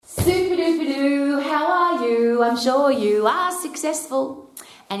Doo-doo-doo-doo, how are you? I'm sure you are successful.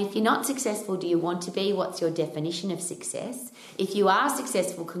 And if you're not successful, do you want to be? What's your definition of success? If you are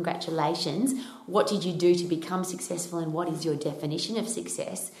successful, congratulations. What did you do to become successful, and what is your definition of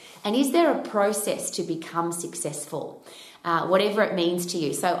success? And is there a process to become successful? Whatever it means to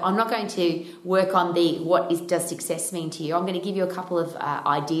you. So I'm not going to work on does success mean to you. I'm going to give you a couple of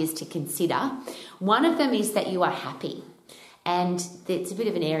ideas to consider. One of them is that you are happy. And it's a bit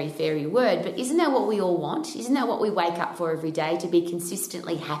of an airy-fairy word, but isn't that what we all want? Isn't that what we wake up for every day, to be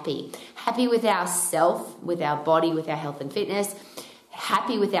consistently happy? Happy with ourself, with our body, with our health and fitness,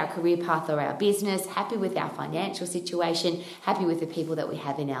 happy with our career path or our business, happy with our financial situation, happy with the people that we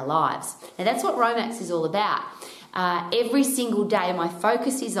have in our lives. Now that's what Romax is all about. Every single day my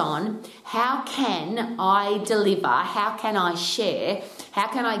focus is on how can I deliver, how can I share, how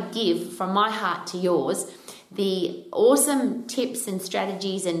can I give from my heart to yours the awesome tips and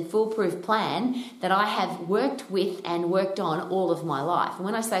strategies and foolproof plan that I have worked with and worked on all of my life. And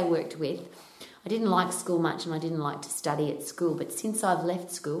when I say worked with, I didn't like school much and I didn't like to study at school, but since I've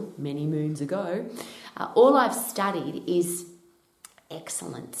left school many moons ago, all I've studied is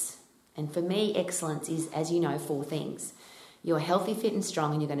excellence. And for me, excellence is, as you know, 4 things. You're healthy, fit and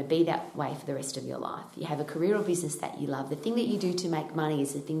strong, and you're going to be that way for the rest of your life. You have a career or business that you love. The thing that you do to make money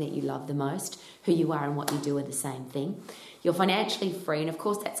is the thing that you love the most. Who you are and what you do are the same thing. You're financially free, and of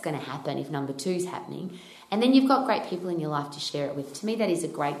course that's going to happen if number 2 is happening. And then you've got great people in your life to share it with. To me, that is a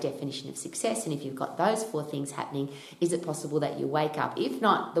great definition of success. And if you've got those 4 things happening, is it possible that you wake up, if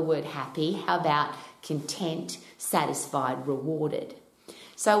not the word happy, how about content, satisfied, rewarded?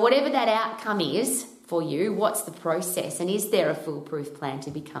 So whatever that outcome is for you, what's the process, and is there a foolproof plan to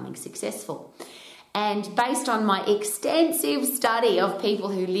becoming successful? And based on my extensive study of people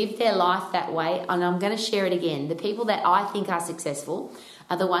who live their life that way, and I'm going to share it again, the people that I think are successful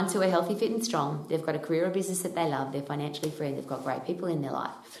are the ones who are healthy, fit and strong. They've got a career or business that they love, they're financially free, and they've got great people in their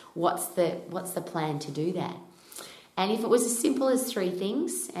life. What's the plan to do that? And if it was as simple as 3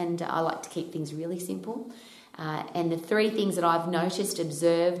 things, and I like to keep things really simple, and the 3 things that I've noticed,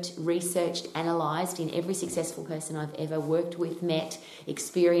 observed, researched, analysed in every successful person I've ever worked with, met,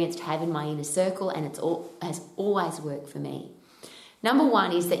 experienced, have in my inner circle, and has always worked for me. Number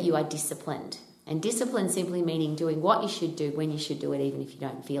 1 is that you are disciplined. And discipline simply meaning doing what you should do when you should do it, even if you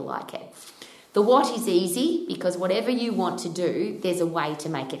don't feel like it. The what is easy, because whatever you want to do, there's a way to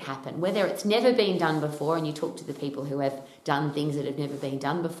make it happen. Whether it's never been done before, and you talk to the people who have done things that have never been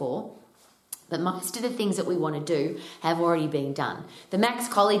done before, but most of the things that we want to do have already been done. The Max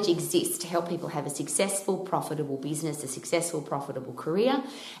College exists to help people have a successful, profitable business, a successful, profitable career,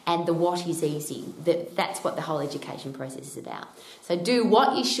 and the what is easy. That's what the whole education process is about. So do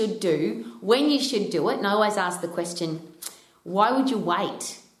what you should do, when you should do it, and I always ask the question, why would you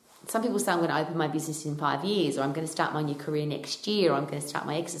wait? Some people say I'm going to open my business in 5 years, or I'm going to start my new career next year, or I'm going to start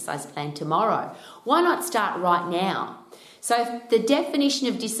my exercise plan tomorrow. Why not start right now? So if the definition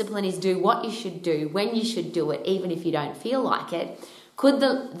of discipline is do what you should do, when you should do it, even if you don't feel like it, could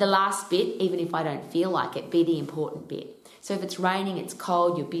the last bit, even if I don't feel like it, be the important bit? So if it's raining, it's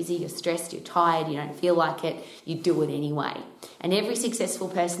cold, you're busy, you're stressed, you're tired, you don't feel like it, you do it anyway. And every successful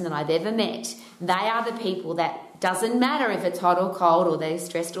person that I've ever met, they are the people that doesn't matter if it's hot or cold, or they're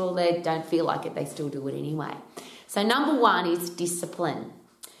stressed or they don't feel like it, they still do it anyway. So number 1 is discipline.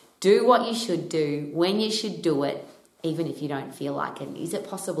 Do what you should do, when you should do it, even if you don't feel like it. Is it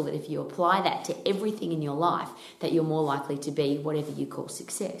possible that if you apply that to everything in your life, that you're more likely to be whatever you call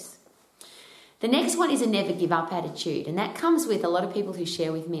success? The next one is a never give up attitude, and that comes with a lot of people who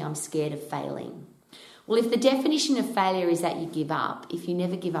share with me, I'm scared of failing. Well, if the definition of failure is that you give up, if you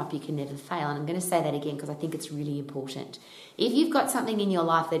never give up, you can never fail. And I'm going to say that again because I think it's really important. If you've got something in your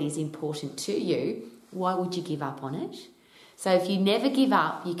life that is important to you, why would you give up on it? So if you never give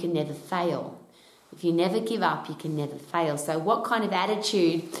up, you can never fail. If you never give up, you can never fail. So what kind of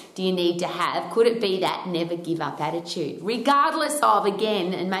attitude do you need to have? Could it be that never give up attitude? Regardless of,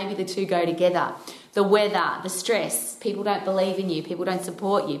 again, and maybe the 2 go together, the weather, the stress, people don't believe in you, people don't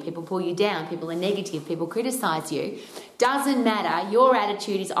support you, people pull you down, people are negative, people criticize you. Doesn't matter. Your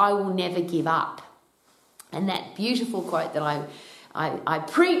attitude is, I will never give up. And that beautiful quote that I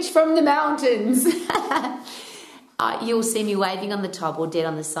preach from the mountains. You'll see me waving on the top or dead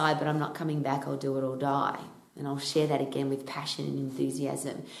on the side, but I'm not coming back. I'll do it or die. And I'll share that again with passion and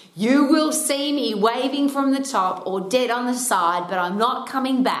enthusiasm. You will see me waving from the top or dead on the side, but I'm not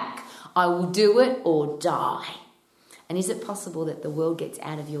coming back. I will do it or die. And is it possible that the world gets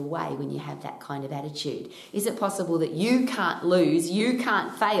out of your way when you have that kind of attitude? Is it possible that you can't lose, you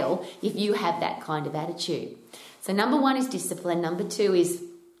can't fail if you have that kind of attitude? So number 1 is discipline. Number 2 is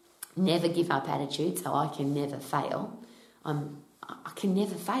never give up attitude, so I can never fail. I can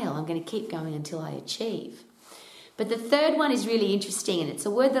never fail. I'm going to keep going until I achieve. But the third one is really interesting, and it's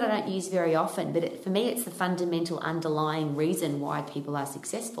a word that I don't use very often, but for me it's the fundamental underlying reason why people are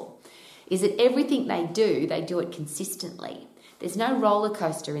successful, is that everything they do it consistently. There's no roller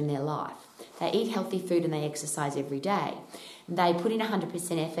coaster in their life. They eat healthy food and they exercise every day. They put in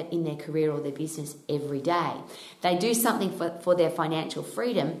 100% effort in their career or their business every day. They do something for their financial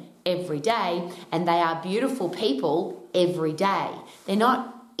freedom every day, and they are beautiful people every day. They're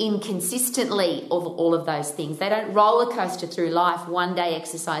not inconsistently of all of those things. They don't roller coaster through life, one day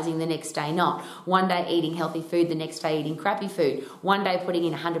exercising, the next day not. One day eating healthy food, the next day eating crappy food. One day putting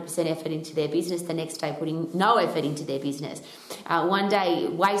in 100% effort into their business, the next day putting no effort into their business. One day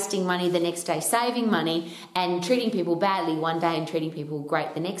wasting money, the next day saving money, and treating people badly one day and treating people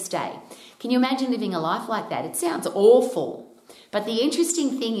great the next day. Can you imagine living a life like that? It sounds awful. But the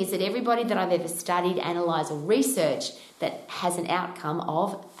interesting thing is that everybody that I've ever studied, analysed or researched that has an outcome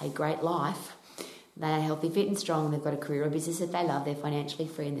of a great life, they are healthy, fit and strong, they've got a career or business that they love, they're financially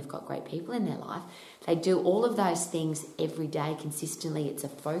free and they've got great people in their life. They do all of those things every day consistently. It's a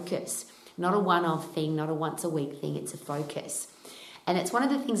focus, not a one-off thing, not a once-a-week thing, it's a focus. And it's one of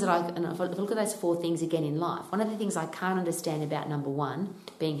the things that if I look at those 4 things again in life, one of the things I can't understand about number 1,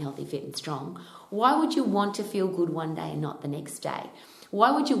 being healthy, fit and strong, why would you want to feel good one day and not the next day?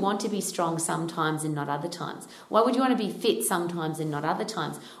 Why would you want to be strong sometimes and not other times? Why would you want to be fit sometimes and not other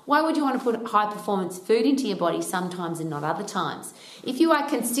times? Why would you want to put high performance food into your body sometimes and not other times? If you are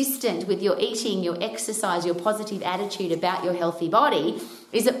consistent with your eating, your exercise, your positive attitude about your healthy body,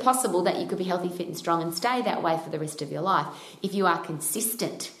 is it possible that you could be healthy, fit and strong and stay that way for the rest of your life if you are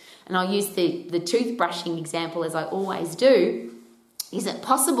consistent? And I'll use the toothbrushing example as I always do. Is it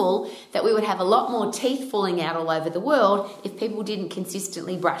possible that we would have a lot more teeth falling out all over the world if people didn't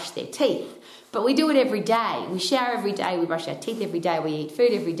consistently brush their teeth? But we do it every day. We shower every day, we brush our teeth every day, we eat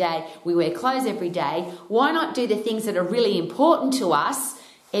food every day, we wear clothes every day. Why not do the things that are really important to us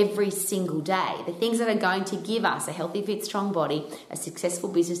every single day? The things that are going to give us a healthy, fit, strong body, a successful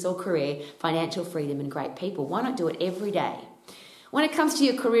business or career, financial freedom and great people. Why not do it every day? When it comes to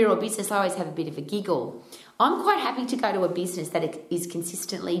your career or business, I always have a bit of a giggle. I'm quite happy to go to a business that is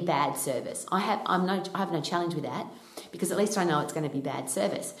consistently bad service. I have no challenge with that, because at least I know it's going to be bad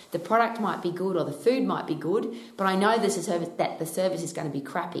service. The product might be good or the food might be good, but I know that the service is going to be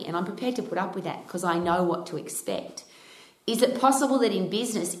crappy, and I'm prepared to put up with that because I know what to expect. Is it possible that in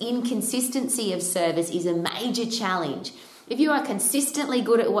business, inconsistency of service is a major challenge? If you are consistently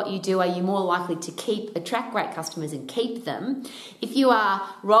good at what you do, are you more likely to attract great customers and keep them? If you are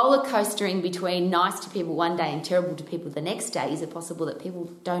roller coastering between nice to people one day and terrible to people the next day, is it possible that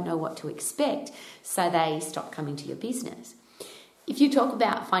people don't know what to expect, so they stop coming to your business? If you talk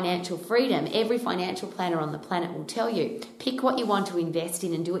about financial freedom, every financial planner on the planet will tell you, pick what you want to invest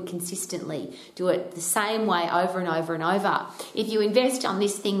in and do it consistently. Do it the same way over and over and over. If you invest on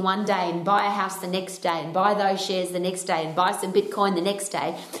this thing one day and buy a house the next day and buy those shares the next day and buy some Bitcoin the next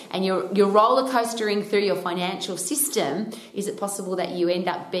day, and you're roller coastering through your financial system, is it possible that you end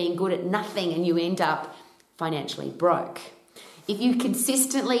up being good at nothing and you end up financially broke? If you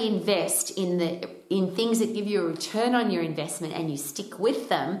consistently invest in things that give you a return on your investment and you stick with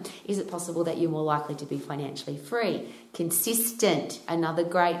them, is it possible that you're more likely to be financially free? Consistent, another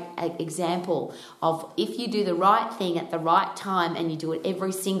great example of if you do the right thing at the right time and you do it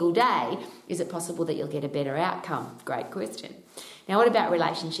every single day, is it possible that you'll get a better outcome? Great question. Now, what about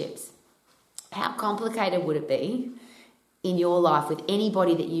relationships? How complicated would it be in your life with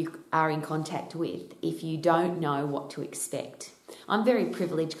anybody that you are in contact with if you don't know what to expect? I'm very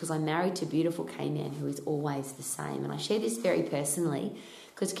privileged because I'm married to a beautiful K-man who is always the same. And I share this very personally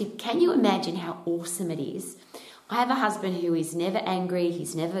because can you imagine how awesome it is? I have a husband who is never angry,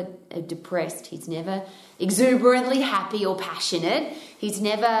 he's never depressed, he's never exuberantly happy or passionate, he's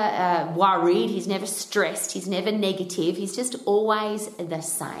never worried, he's never stressed, he's never negative, he's just always the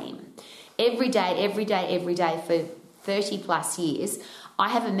same. Every day for 30 plus years, I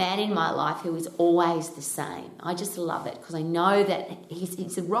have a man in my life who is always the same. I just love it because I know that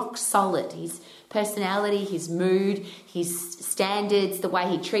he's rock solid. His personality, his mood, his standards, the way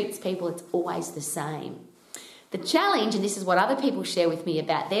he treats people, it's always the same. The challenge, and this is what other people share with me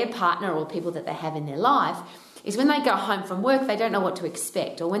about their partner or people that they have in their life, is when they go home from work, they don't know what to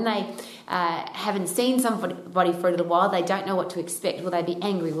expect. Or when they haven't seen somebody for a little while, they don't know what to expect. Will they be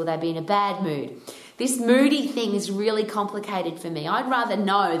angry? Will they be in a bad mood? This moody thing is really complicated for me. I'd rather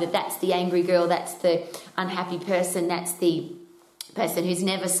know that that's the angry girl, that's the unhappy person, that's the person who's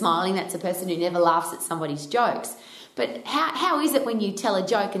never smiling, that's the person who never laughs at somebody's jokes. But how is it when you tell a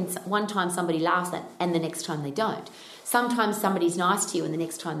joke and one time somebody laughs and the next time they don't? Sometimes somebody's nice to you and the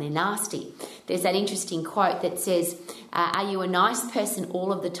next time they're nasty. There's that interesting quote that says, are you a nice person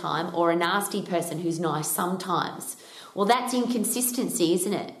all of the time or a nasty person who's nice sometimes? Well, that's inconsistency,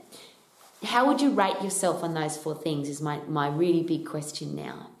 isn't it? How would you rate yourself on those 4 things is my really big question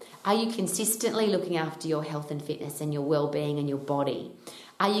now. Are you consistently looking after your health and fitness and your well-being and your body?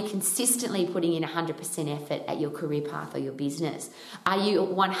 Are you consistently putting in 100% effort at your career path or your business? Are you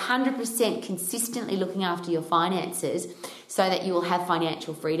 100% consistently looking after your finances so that you will have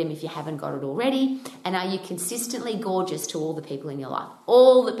financial freedom if you haven't got it already? And are you consistently gorgeous to all the people in your life?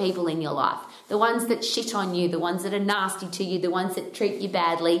 All the people in your life. The ones that shit on you, the ones that are nasty to you, the ones that treat you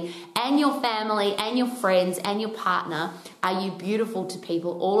badly, and your family and your friends and your partner. Are you beautiful to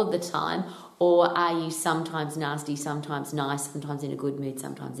people all of the time? Or are you sometimes nasty, sometimes nice, sometimes in a good mood,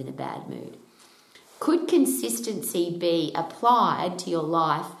 sometimes in a bad mood? Could consistency be applied to your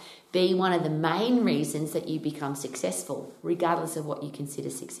life, be one of the main reasons that you become successful, regardless of what you consider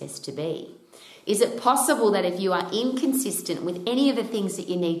success to be? Is it possible that if you are inconsistent with any of the things that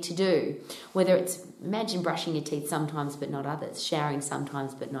you need to do, whether it's, imagine brushing your teeth sometimes but not others, showering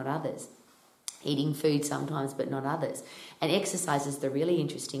sometimes but not others, eating food sometimes but not others. And exercise is the really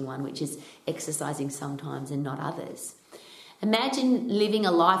interesting one, which is exercising sometimes and not others. Imagine living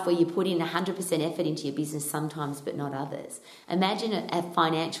a life where you put in 100% effort into your business sometimes but not others. Imagine a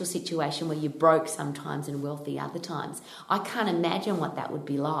financial situation where you're broke sometimes and wealthy other times. I can't imagine what that would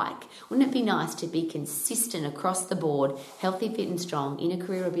be like. Wouldn't it be nice to be consistent across the board, healthy, fit and strong, in a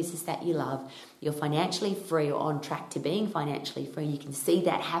career or business that you love? You're financially free or on track to being financially free. You can see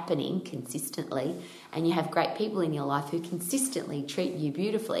that happening consistently, and you have great people in your life who consistently treat you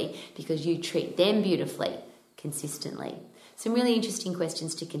beautifully because you treat them beautifully consistently. Some really interesting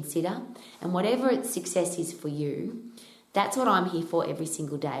questions to consider, and whatever success is for you, that's what I'm here for every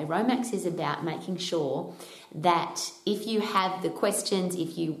single day. Romax is about making sure that if you have the questions,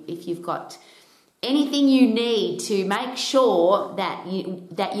 if you've got anything you need to make sure that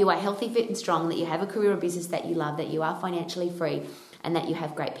you are healthy, fit and strong, that you have a career or business that you love, that you are financially free, and that you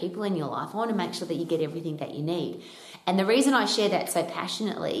have great people in your life, I want to make sure that you get everything that you need. And the reason I share that so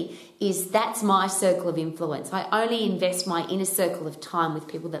passionately is that's my circle of influence. I only invest my inner circle of time with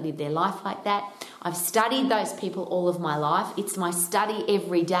people that live their life like that. I've studied those people all of my life. It's my study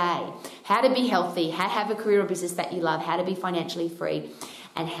every day. How to be healthy, how to have a career or business that you love, how to be financially free,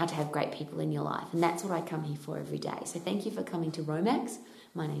 and how to have great people in your life. And that's what I come here for every day. So thank you for coming to Romax.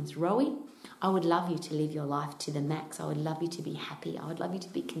 My name's Rowie. I would love you to live your life to the max. I would love you to be happy. I would love you to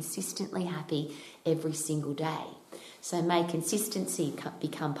be consistently happy every single day. So may consistency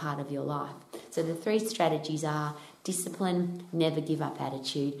become part of your life. So the 3 strategies are discipline, never give up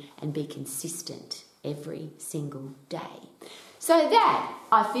attitude, and be consistent every single day. So that,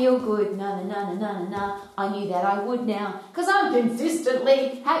 I feel good, I knew that I would now, because I'm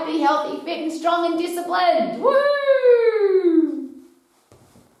consistently happy, healthy, fit and strong and disciplined. Woo!